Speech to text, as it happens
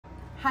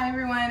Hi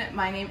everyone,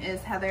 my name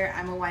is Heather.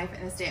 I'm a wife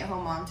and a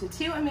stay-at-home mom to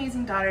two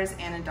amazing daughters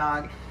and a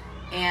dog.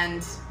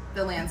 And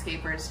the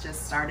landscapers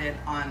just started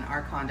on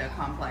our condo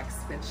complex,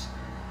 which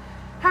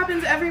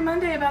happens every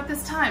Monday about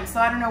this time.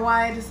 So I don't know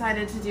why I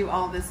decided to do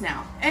all this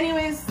now.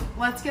 Anyways,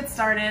 let's get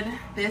started.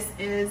 This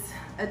is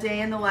a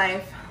day in the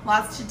life.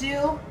 Lots to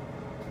do,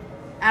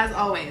 as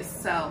always.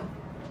 So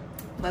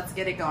let's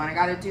get it going. I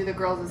gotta do the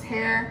girls'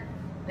 hair.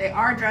 They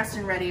are dressed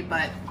and ready,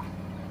 but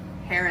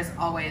hair is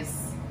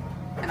always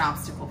an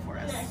obstacle for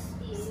us,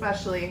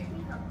 especially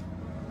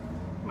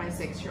my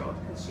 6-year-old,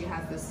 because she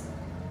has this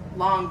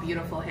long,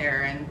 beautiful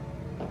hair, and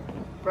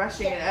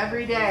brushing it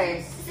every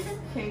day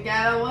can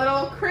get a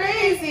little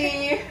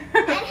crazy.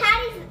 And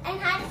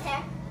Hattie's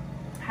hair.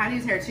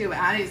 Hattie's hair too, but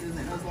Hattie's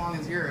isn't as long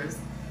as yours.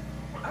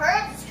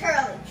 Hers is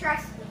curly,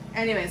 trust me.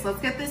 Anyways,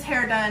 let's get this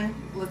hair done.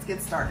 Let's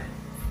get started.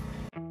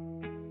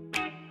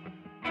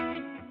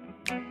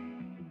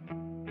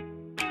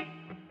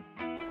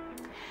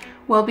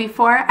 Well,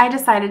 before I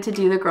decided to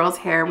do the girls'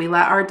 hair, we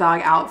let our dog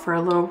out for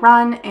a little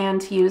run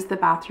and to use the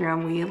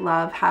bathroom. We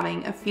love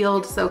having a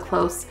field so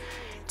close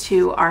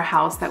to our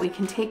house that we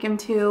can take him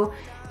to,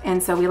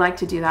 and so we like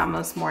to do that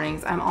most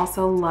mornings. I'm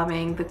also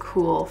loving the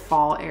cool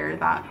fall air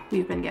that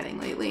we've been getting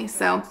lately.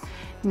 So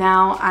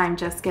now I'm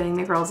just getting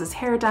the girls'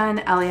 hair done.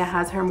 Elia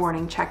has her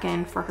morning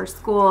check-in for her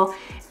school,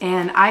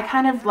 and I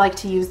kind of like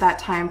to use that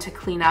time to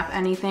clean up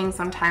anything.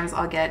 Sometimes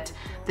I'll get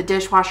the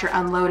dishwasher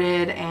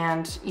unloaded,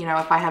 and you know,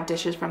 if I have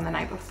dishes from the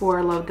night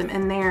before, load them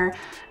in there.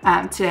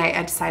 Today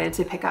I decided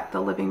to pick up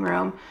the living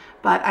room,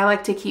 but I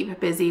like to keep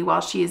busy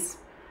while she's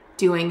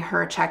doing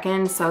her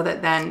check-in so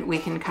that then we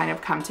can kind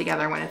of come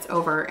together when it's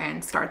over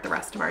and start the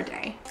rest of our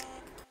day.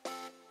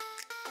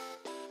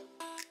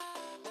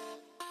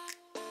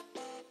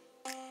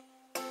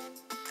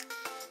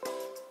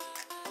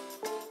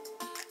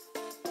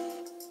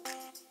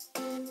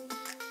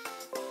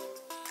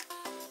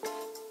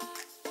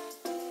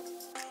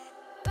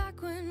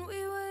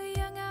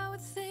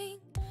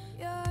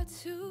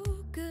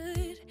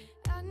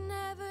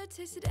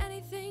 Tasted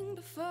anything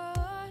before,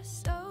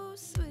 so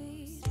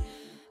sweet.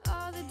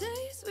 All the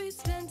days we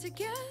spent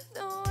together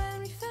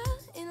when we fell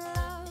in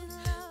love.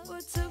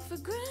 What took for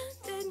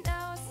granted,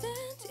 now I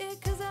stand here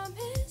 'cause I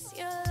miss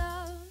your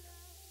love.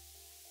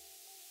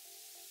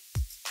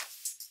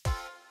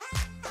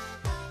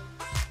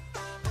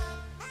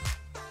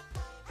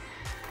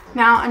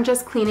 Now I'm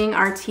just cleaning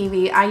our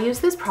TV. I use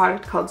this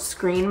product called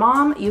Screen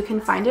Mom. You can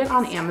find it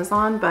on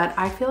Amazon, but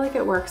I feel like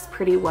it works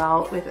pretty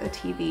well with a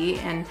TV.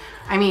 And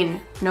I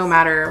mean, no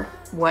matter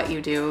what you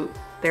do,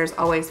 there's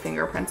always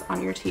fingerprints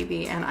on your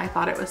TV. And I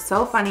thought it was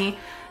so funny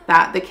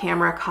that the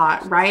camera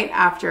caught right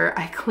after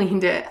I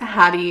cleaned it.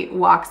 Hattie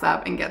walks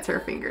up and gets her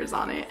fingers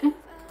on it. Now,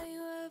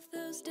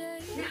 does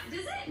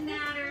it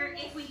matter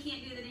if we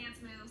can't do the dance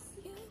moves?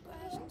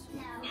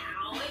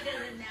 No, it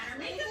doesn't matter.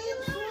 Make us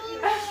do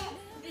it.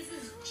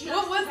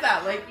 What was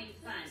that, like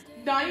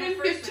not even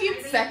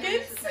 15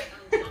 seconds?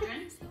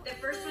 The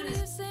first one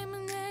is Say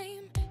my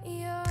name,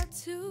 you're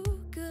too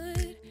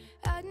good.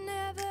 I'd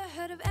never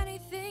heard of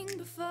anything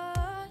before,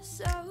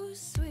 so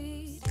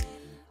sweet.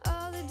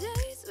 All the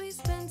days we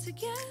spent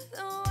together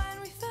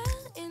when we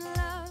fell in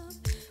love.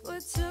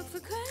 What took for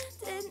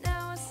granted,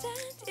 now I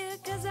stand here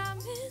 'cause I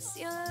miss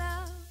your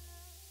love.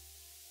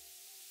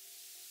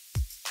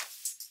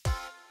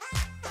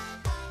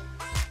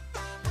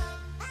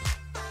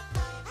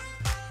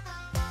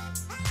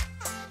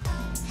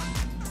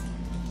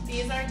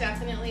 These are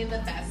definitely the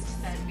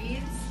best scent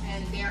beads,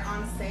 and they're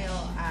on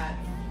sale at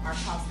our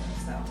Costco,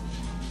 so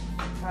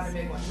got a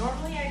big one.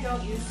 Normally I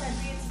don't use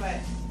scent beads, but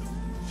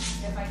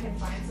if I can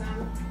find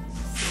some.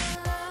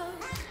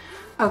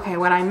 Okay,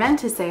 what I meant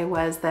to say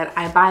was that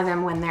I buy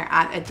them when they're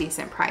at a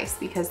decent price,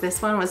 because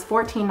this one was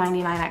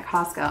 $14.99 at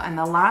Costco, and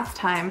the last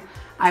time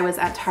I was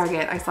at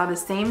Target, I saw the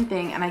same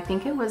thing, and I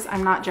think it was,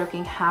 I'm not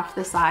joking, half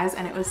the size,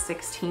 and it was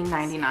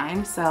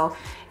 $16.99. So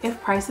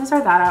if prices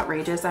are that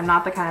outrageous, I'm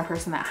not the kind of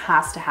person that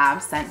has to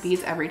have scent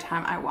beads every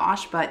time I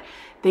wash, but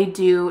they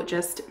do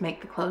just make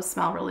the clothes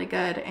smell really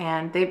good,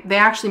 and they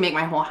actually make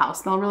my whole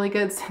house smell really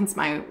good, since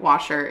my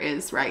washer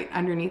is right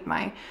underneath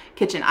my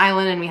kitchen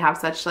island, and we have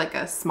such like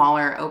a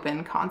smaller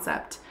open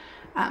concept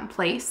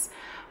place.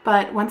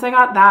 But once I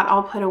got that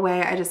all put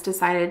away, I just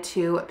decided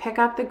to pick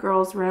up the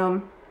girls'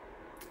 room,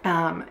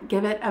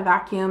 give it a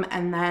vacuum,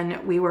 and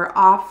then we were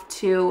off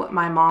to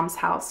my mom's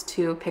house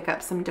to pick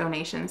up some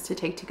donations to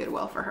take to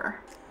Goodwill for her.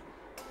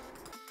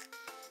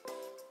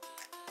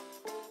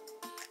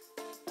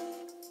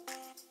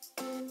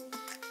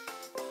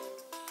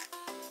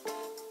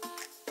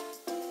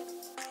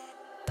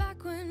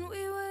 Back when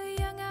we were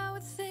young, I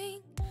would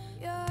think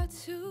you're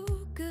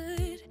too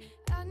good.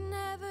 I'd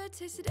never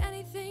tasted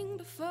anything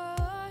before,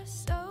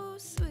 so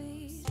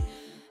sweet.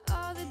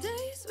 All the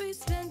days we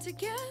spent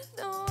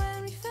together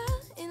when we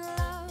fell in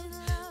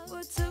love.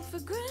 What took for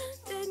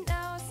granted,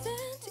 now I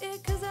stand here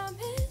 'cause I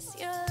miss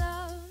your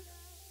love.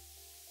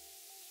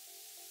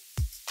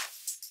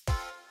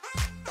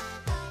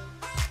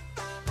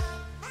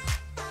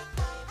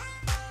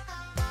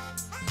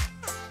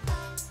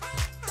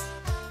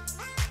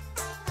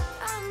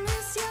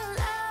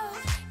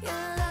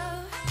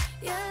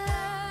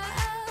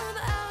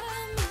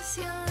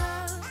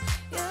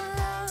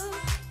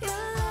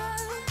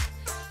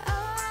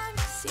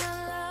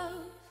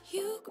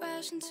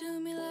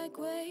 me like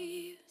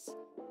waves.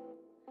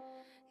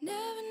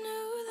 Never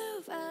knew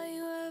the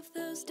value of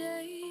those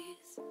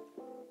days.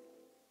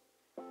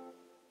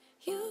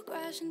 You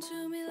crash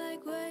into me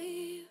like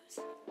waves.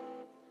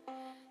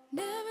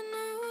 Never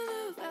knew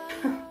the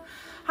value.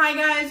 Hi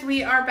guys,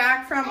 we are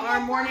back from our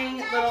morning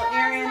little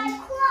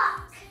errand.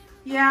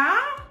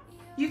 Yeah?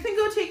 You can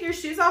go take your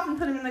shoes off and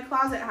put them in the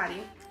closet,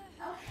 Hattie.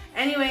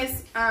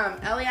 Anyways,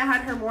 Elia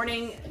had her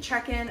morning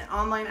check-in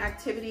online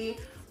activity.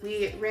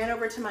 We ran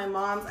over to my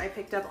mom's. I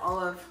picked up all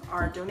of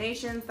our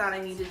donations that I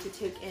needed to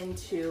take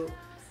into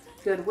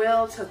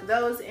Goodwill, took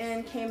those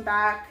in, came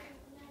back.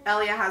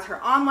 Elia has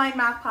her online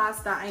math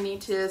class that I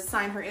need to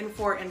sign her in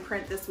for and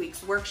print this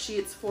week's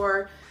worksheets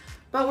for.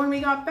 But when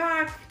we got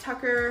back,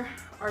 Tucker,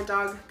 our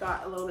dog,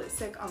 got a little bit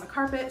sick on the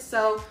carpet,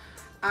 so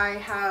I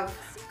have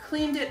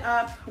cleaned it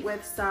up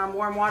with some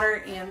warm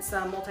water and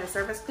some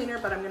multi-surface cleaner,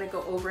 but I'm gonna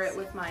go over it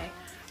with my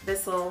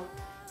Bissell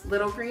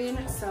Little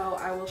Green. So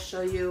I will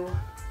show you,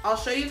 I'll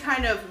show you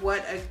kind of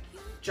what a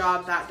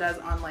job that does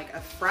on like a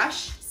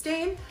fresh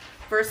stain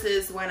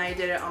versus when I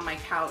did it on my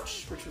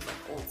couch, which was like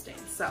old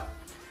stains. So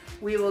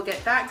we will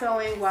get that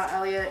going while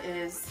Elia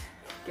is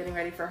getting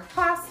ready for her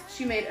class.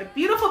 She made a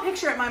beautiful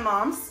picture at my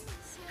mom's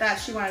that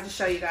she wanted to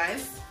show you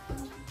guys.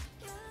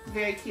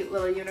 Very cute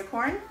little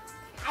unicorn.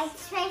 I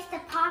traced a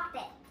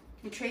poppet.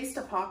 You traced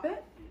a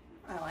poppet?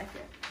 I like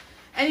it.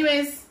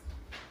 Anyways,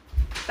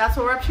 that's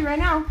what we're up to right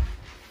now.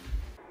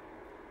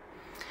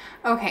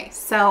 Okay,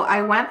 so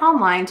I went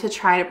online to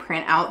try to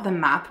print out the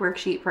math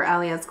worksheet for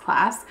Elia's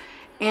class,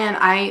 and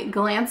I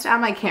glanced at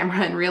my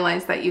camera and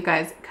realized that you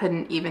guys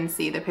couldn't even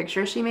see the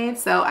picture she made.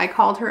 So I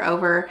called her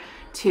over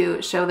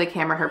to show the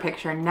camera her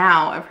picture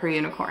now of her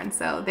unicorn.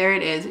 So there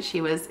it is.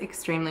 She was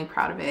extremely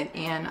proud of it,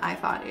 and I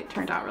thought it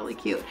turned out really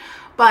cute.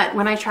 But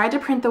when I tried to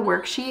print the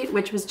worksheet,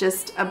 which was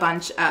just a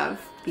bunch of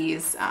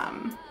these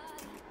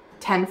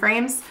 10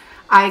 frames,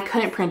 I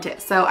couldn't print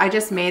it. So I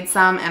just made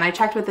some, and I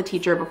checked with the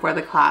teacher before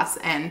the class,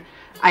 and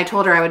I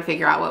told her I would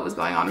figure out what was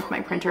going on with my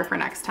printer for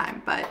next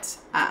time, but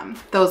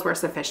those were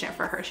sufficient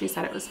for her. She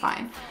said it was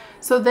fine.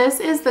 So this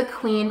is the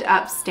cleaned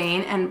up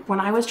stain, and when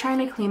I was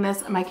trying to clean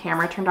this, my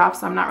camera turned off,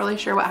 so I'm not really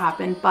sure what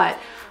happened, but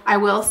I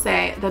will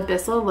say the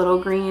Bissell Little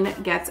Green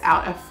gets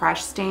out a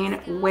fresh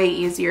stain way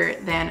easier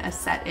than a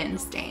set-in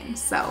stain.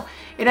 So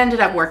it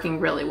ended up working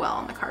really well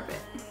on the carpet.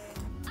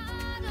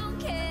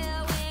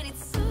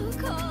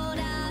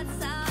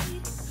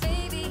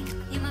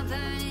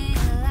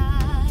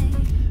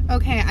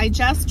 Okay, I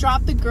just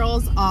dropped the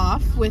girls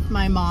off with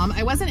my mom.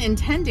 I wasn't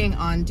intending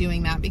on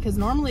doing that because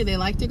normally they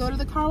like to go to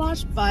the car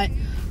wash, but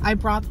I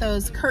brought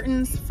those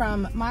curtains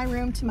from my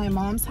room to my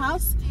mom's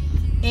house,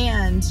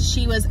 and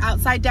she was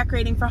outside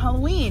decorating for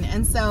Halloween.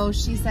 And so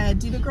she said,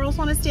 do the girls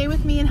want to stay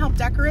with me and help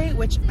decorate?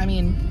 Which, I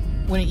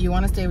mean, wouldn't you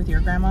want to stay with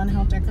your grandma and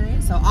help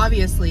decorate? So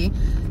obviously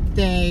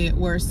they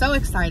were so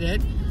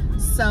excited.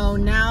 So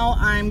now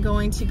I'm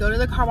going to go to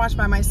the car wash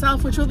by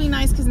myself, which will be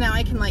nice because now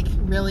I can like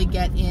really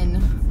get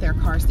in their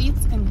car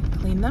seats and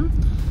clean them.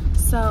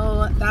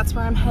 So that's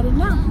where I'm headed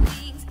now.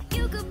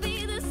 You could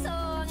be the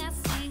song I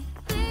sing,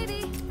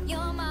 baby,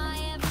 you're my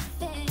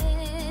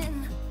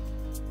everything.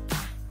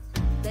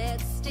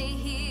 Let's stay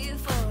here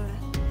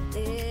for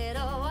a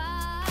little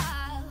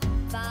while,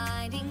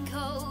 finding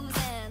codes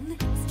and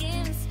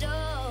skin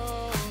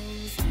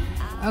stones.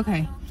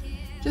 Okay,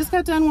 just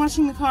got done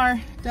washing the car.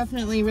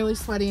 Definitely really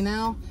sweaty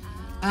now.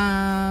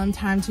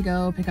 Time to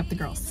go pick up the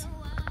girls.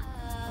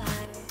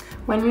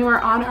 When we were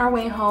on our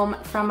way home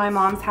from my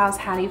mom's house,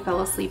 Hattie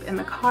fell asleep in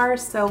the car,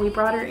 so we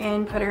brought her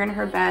in, put her in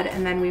her bed,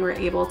 and then we were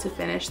able to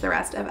finish the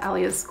rest of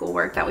Elia's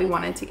schoolwork that we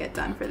wanted to get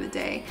done for the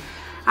day.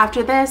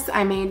 After this,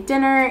 I made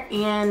dinner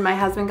and my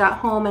husband got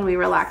home and we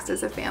relaxed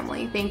as a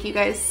family. Thank you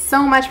guys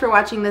so much for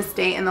watching this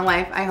day in the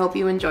life. I hope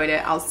you enjoyed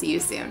it. I'll see you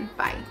soon.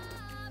 Bye.